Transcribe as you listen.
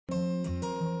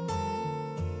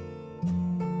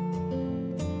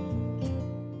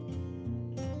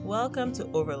Welcome to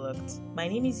Overlooked. My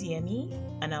name is Yemi,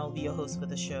 and I will be your host for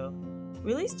the show.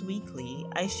 Released weekly,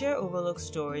 I share overlooked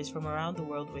stories from around the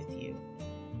world with you.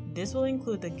 This will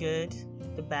include the good,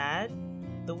 the bad,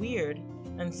 the weird,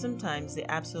 and sometimes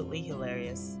the absolutely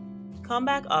hilarious. Come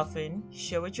back often,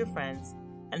 share with your friends,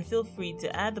 and feel free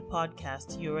to add the podcast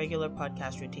to your regular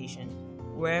podcast rotation,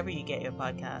 wherever you get your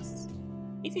podcasts.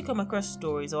 If you come across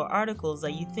stories or articles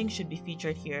that you think should be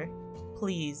featured here,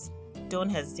 please don't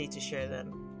hesitate to share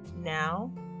them.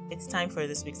 Now, it's time for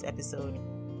this week's episode.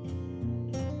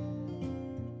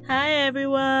 Hi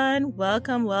everyone!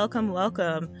 Welcome.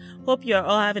 Hope you're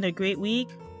all having a great week.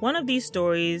 One of these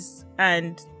stories,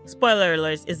 and spoiler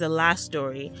alert, is the last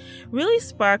story, really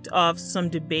sparked off some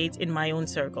debate in my own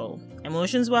circle.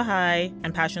 Emotions were high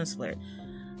and passions flared.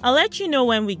 I'll let you know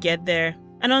when we get there,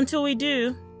 and until we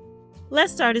do,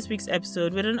 let's start this week's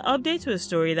episode with an update to a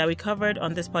story that we covered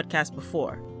on this podcast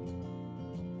before.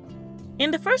 In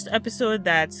the first episode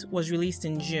that was released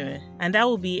in June, and that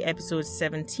will be episode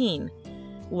 17.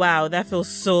 Wow, that feels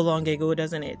so long ago,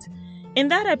 doesn't it? In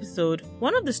that episode,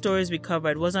 one of the stories we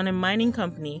covered was on a mining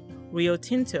company, Rio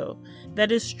Tinto, that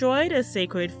destroyed a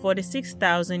sacred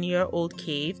 46,000-year-old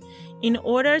cave in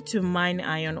order to mine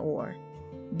iron ore.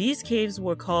 These caves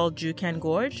were called Juukan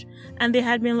Gorge, and they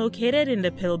had been located in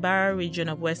the Pilbara region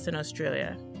of Western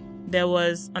Australia. There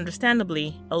was,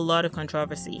 understandably, a lot of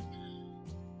controversy.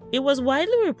 It was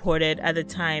widely reported at the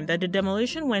time that the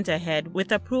demolition went ahead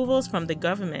with approvals from the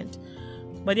government,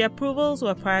 but the approvals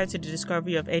were prior to the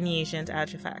discovery of any ancient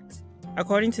artifacts.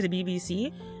 According to the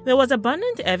BBC, there was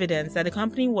abundant evidence that the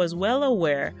company was well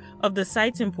aware of the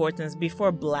site's importance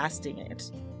before blasting it.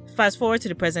 Fast forward to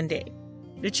the present day.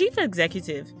 The chief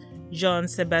executive,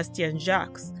 Jean-Sébastien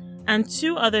Jacques, and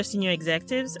two other senior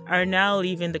executives are now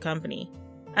leaving the company,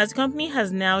 as the company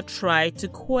has now tried to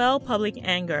quell public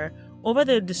anger over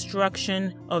the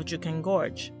destruction of Juukan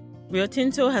Gorge. Rio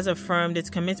Tinto has affirmed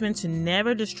its commitment to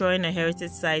never destroying a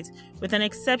heritage site with an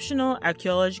exceptional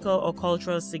archaeological or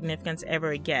cultural significance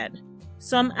ever again.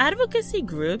 Some advocacy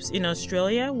groups in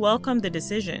Australia welcomed the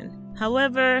decision.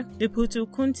 However, the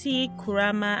Putukunti,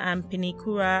 Kurama and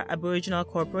Pinikura Aboriginal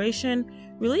Corporation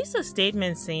released a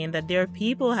statement saying that their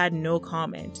people had no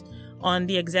comment on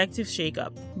the executive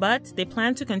shakeup, but they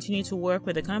plan to continue to work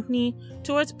with the company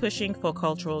towards pushing for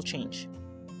cultural change.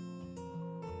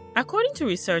 According to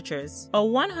researchers, a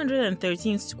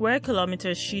 113 square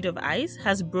kilometer sheet of ice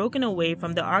has broken away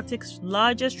from the Arctic's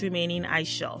largest remaining ice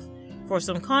shelf. For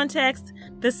some context,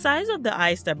 the size of the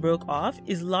ice that broke off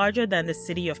is larger than the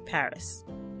city of Paris.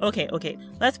 Okay,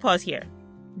 let's pause here.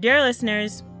 Dear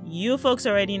listeners, you folks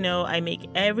already know I make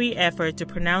every effort to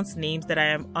pronounce names that I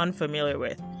am unfamiliar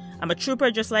with. I'm a trooper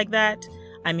just like that.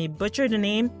 I may butcher the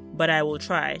name, but I will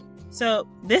try. So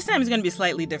this time is going to be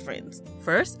slightly different.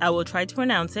 First, I will try to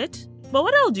pronounce it, but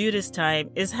what I'll do this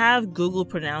time is have Google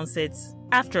pronounce it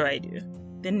after I do.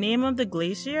 The name of the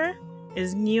glacier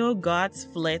is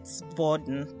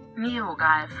Nieuwgaardsfletsbodden.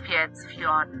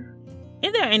 Nieuwgaardsfletsbodden.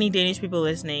 If there are any Danish people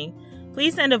listening,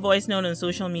 please send a voice note on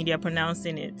social media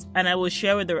pronouncing it, and I will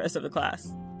share with the rest of the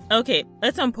class. Okay,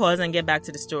 let's unpause and get back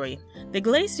to the story. The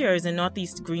glacier is in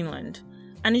northeast Greenland,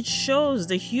 and it shows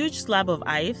the huge slab of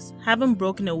ice having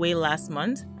broken away last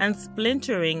month and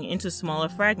splintering into smaller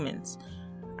fragments.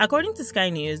 According to Sky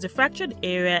News, the fractured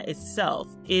area itself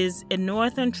is a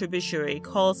northern tributary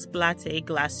called Splate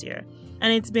Glacier,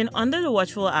 and it's been under the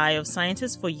watchful eye of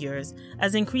scientists for years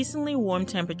as increasingly warm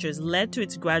temperatures led to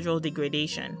its gradual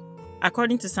degradation.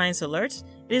 According to Science Alert,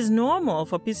 it is normal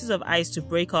for pieces of ice to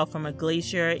break off from a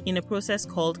glacier in a process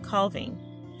called calving.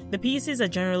 The pieces are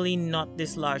generally not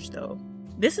this large though.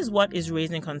 This is what is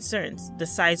raising concerns, the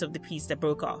size of the piece that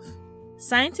broke off.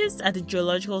 Scientists at the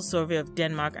Geological Survey of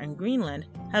Denmark and Greenland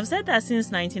have said that since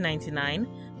 1999,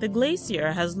 the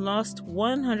glacier has lost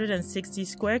 160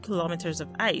 square kilometers of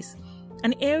ice,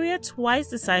 an area twice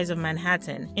the size of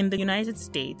Manhattan in the United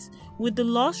States, with the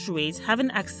loss rate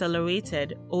having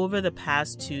accelerated over the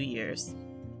past 2 years.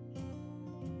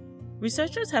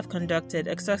 Researchers have conducted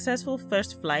a successful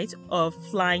first flight of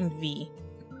Flying V.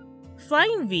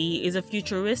 Flying V is a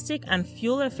futuristic and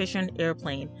fuel-efficient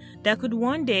airplane that could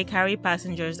one day carry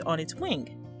passengers on its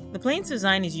wing. The plane's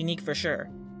design is unique for sure.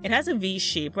 It has a V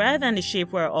shape rather than the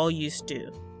shape we're all used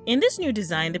to. In this new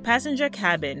design, the passenger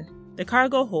cabin, the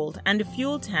cargo hold, and the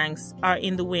fuel tanks are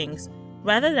in the wings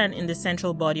rather than in the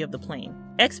central body of the plane.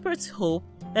 Experts hope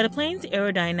that the plane's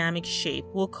aerodynamic shape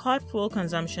will cut fuel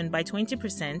consumption by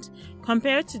 20%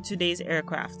 compared to today's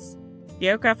aircrafts. The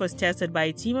aircraft was tested by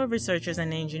a team of researchers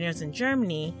and engineers in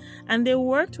Germany, and they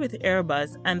worked with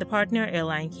Airbus and the partner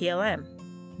airline KLM.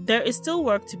 There is still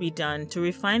work to be done to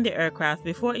refine the aircraft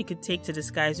before it could take to the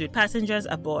skies with passengers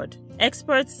aboard.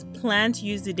 Experts plan to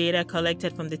use the data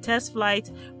collected from the test flight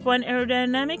for an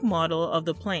aerodynamic model of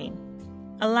the plane,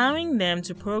 allowing them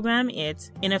to program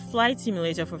it in a flight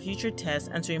simulator for future tests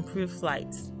and to improve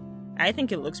flights. I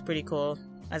think it looks pretty cool.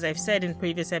 As I've said in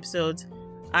previous episodes,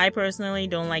 I personally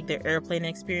don't like the airplane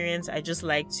experience. I just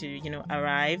like to,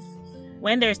 arrive.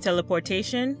 When there's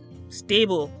teleportation,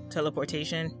 stable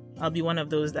teleportation, I'll be one of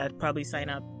those that probably sign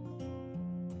up.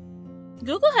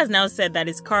 Google has now said that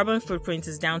its carbon footprint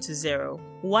is down to 0,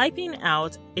 wiping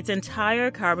out its entire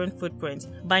carbon footprint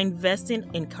by investing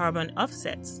in carbon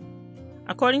offsets.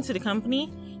 According to the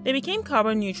company, they became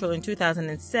carbon neutral in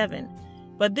 2007,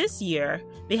 but this year,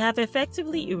 they have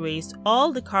effectively erased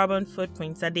all the carbon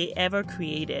footprints that they ever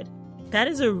created. That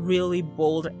is a really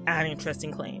bold and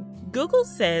interesting claim. Google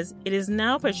says it is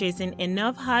now purchasing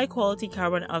enough high-quality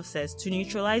carbon offsets to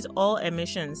neutralize all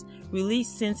emissions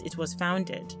released since it was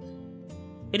founded.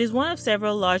 It is one of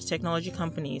several large technology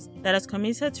companies that has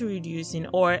committed to reducing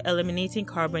or eliminating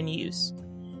carbon use.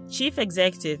 Chief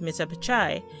Executive Mr.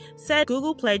 Pichai said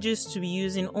Google pledges to be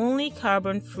using only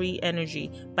carbon-free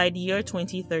energy by the year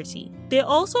 2030. They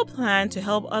also plan to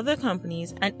help other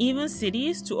companies and even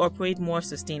cities to operate more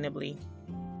sustainably.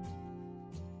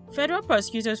 Federal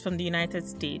prosecutors from the United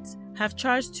States have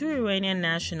charged 2 Iranian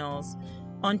nationals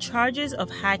on charges of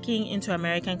hacking into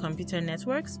American computer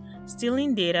networks,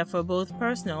 stealing data for both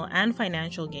personal and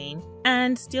financial gain,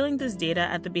 and stealing this data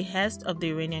at the behest of the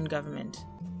Iranian government.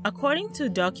 According to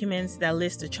documents that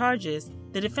list the charges,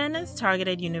 the defendants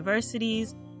targeted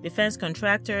universities, defense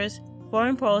contractors,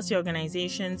 foreign policy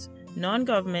organizations,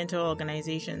 non-governmental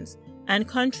organizations, and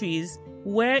countries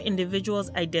where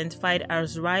individuals identified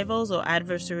as rivals or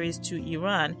adversaries to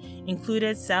Iran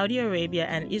included Saudi Arabia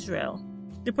and Israel.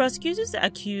 The prosecutors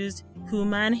accused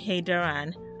Houman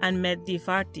Heidaran and Mehdi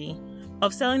Farti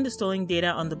of selling the stolen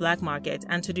data on the black market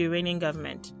and to the Iranian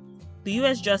government. The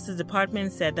U.S. Justice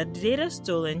Department said that the data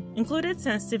stolen included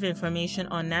sensitive information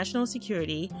on national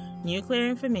security, nuclear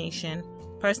information,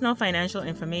 personal financial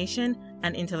information,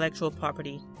 and intellectual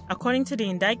property. According to the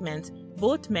indictment,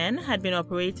 both men had been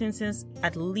operating since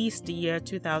at least the year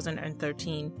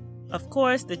 2013. Of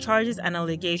course, the charges and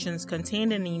allegations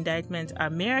contained in the indictment are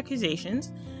mere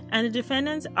accusations, and the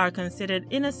defendants are considered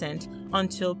innocent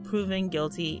until proven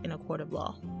guilty in a court of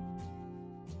law.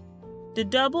 The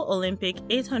double Olympic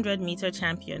 800-meter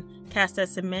champion, Caster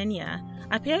Semenya,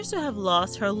 appears to have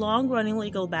lost her long-running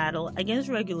legal battle against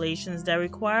regulations that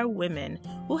require women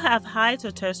who have high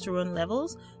testosterone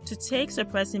levels to take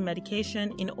suppressing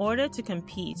medication in order to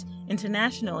compete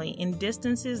internationally in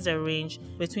distances that range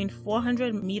between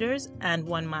 400 meters and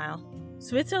 1 mile.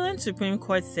 Switzerland's Supreme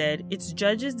Court said its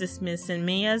judges dismissed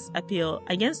Semenya's appeal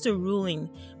against a ruling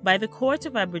by the Court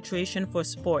of Arbitration for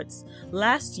Sports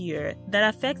last year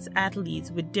that affects athletes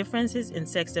with differences in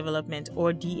sex development,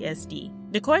 or DSD.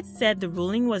 The court said the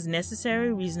ruling was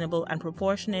necessary, reasonable, and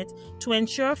proportionate to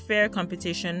ensure fair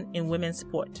competition in women's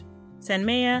sport.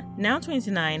 Semenya, now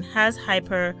 29, has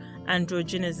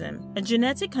hyperandrogenism, a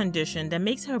genetic condition that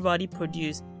makes her body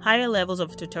produce higher levels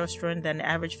of testosterone than the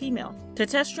average female.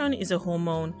 Testosterone is a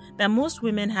hormone that most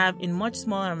women have in much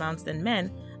smaller amounts than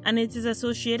men, and it is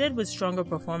associated with stronger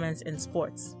performance in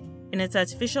sports. In its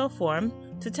artificial form,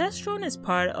 testosterone is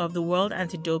part of the World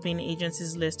Anti-Doping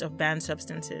Agency's list of banned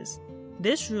substances.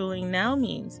 This ruling now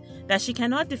means that she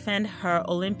cannot defend her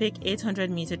Olympic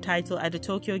 800-meter title at the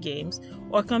Tokyo Games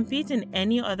or compete in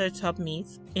any other top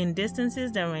meets in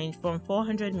distances that range from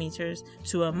 400 meters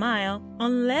to a mile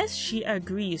unless she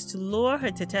agrees to lower her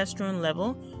testosterone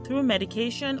level through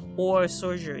medication or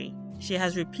surgery. She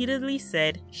has repeatedly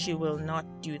said she will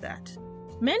not do that.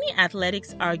 Many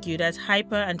athletes argue that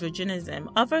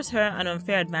hyperandrogenism offers her an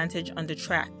unfair advantage on the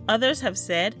track. Others have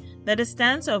said that the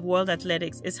stance of world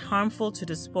athletics is harmful to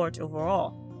the sport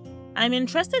overall. I'm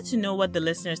interested to know what the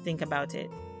listeners think about it.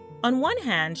 On one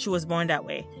hand, she was born that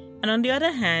way, and on the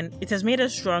other hand, it has made her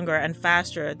stronger and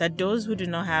faster than those who do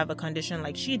not have a condition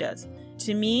like she does.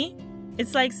 To me,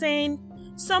 it's like saying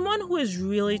someone who is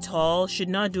really tall should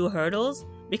not do hurdles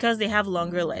because they have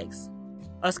longer legs.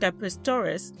 Oscar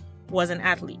Pistorius was an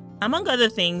athlete, among other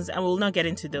things, and we'll not get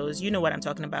into those, you know what I'm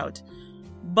talking about.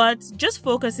 But just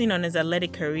focusing on his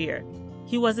athletic career,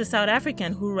 he was a South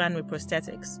African who ran with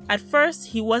prosthetics. At first,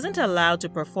 he wasn't allowed to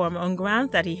perform on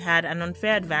grounds that he had an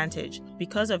unfair advantage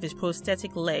because of his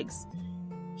prosthetic legs.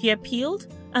 He appealed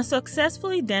and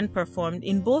successfully then performed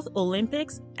in both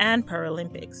Olympics and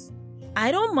Paralympics.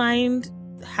 I don't mind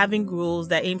having rules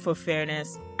that aim for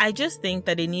fairness. I just think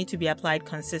that they need to be applied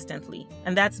consistently,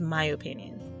 and that's my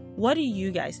opinion. What do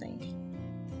you guys think?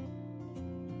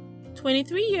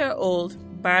 23-year-old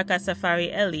Baraka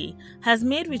Safari Eli has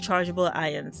made rechargeable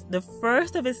irons, the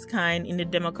first of its kind in the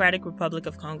Democratic Republic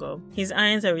of Congo. His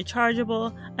irons are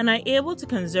rechargeable and are able to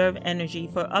conserve energy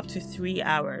for up to 3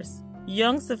 hours.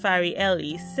 Young Safari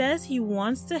Eli says he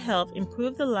wants to help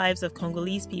improve the lives of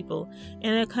Congolese people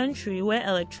in a country where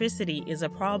electricity is a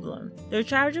problem. The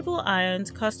rechargeable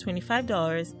irons cost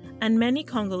 $25, and many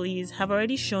Congolese have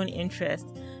already shown interest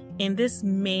in this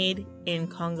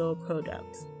made-in-Congo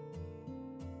product.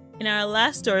 In our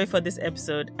last story for this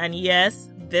episode, and yes,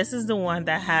 this is the one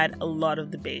that had a lot of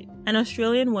debate, an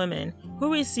Australian woman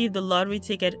who received the lottery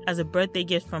ticket as a birthday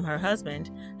gift from her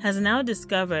husband has now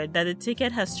discovered that the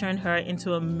ticket has turned her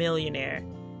into a millionaire.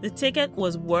 The ticket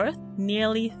was worth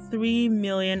nearly 3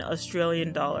 million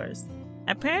Australian dollars.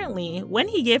 Apparently, when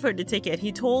he gave her the ticket,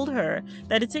 he told her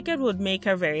that the ticket would make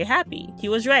her very happy. He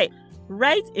was right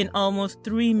in almost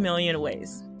 3 million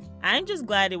ways. I'm just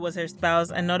glad it was her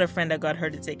spouse and not a friend that got her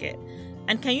the ticket.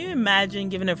 And can you imagine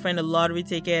giving a friend a lottery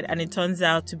ticket and it turns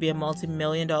out to be a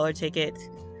multi-million-dollar ticket?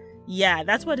 Yeah,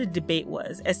 that's what the debate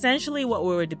was. Essentially what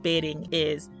we were debating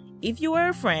is, if you were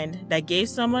a friend that gave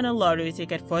someone a lottery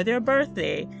ticket for their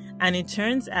birthday and it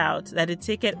turns out that the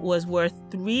ticket was worth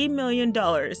 $3 million,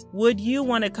 would you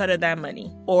want to cut her that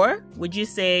money? Or would you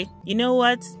say, you know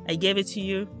what, I gave it to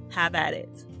you, have at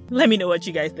it? Let me know what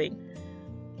you guys think.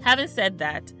 Having said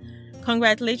that,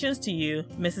 congratulations to you,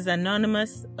 Mrs.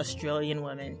 Anonymous Australian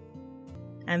Woman.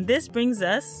 And this brings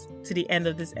us to the end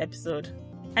of this episode.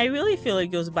 I really feel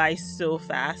it goes by so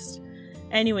fast.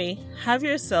 Anyway, have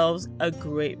yourselves a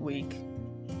great week.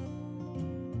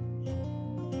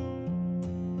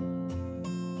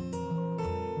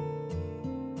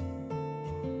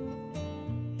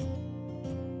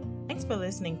 Thanks for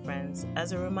listening, friends.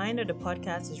 As a reminder, the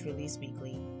podcast is released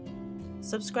weekly.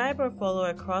 Subscribe or follow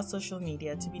across social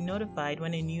media to be notified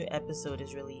when a new episode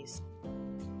is released.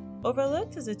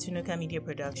 Overlooked is a Tunuka media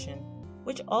production,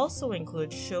 which also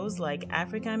includes shows like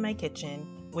Africa in My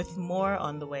Kitchen, with more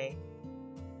on the way.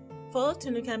 Follow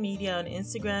Tunuka Media on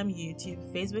Instagram,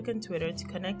 YouTube, Facebook, and Twitter to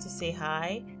connect to say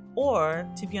hi or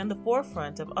to be on the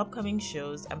forefront of upcoming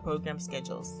shows and program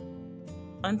schedules.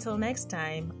 Until next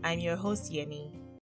time, I'm your host Yemi.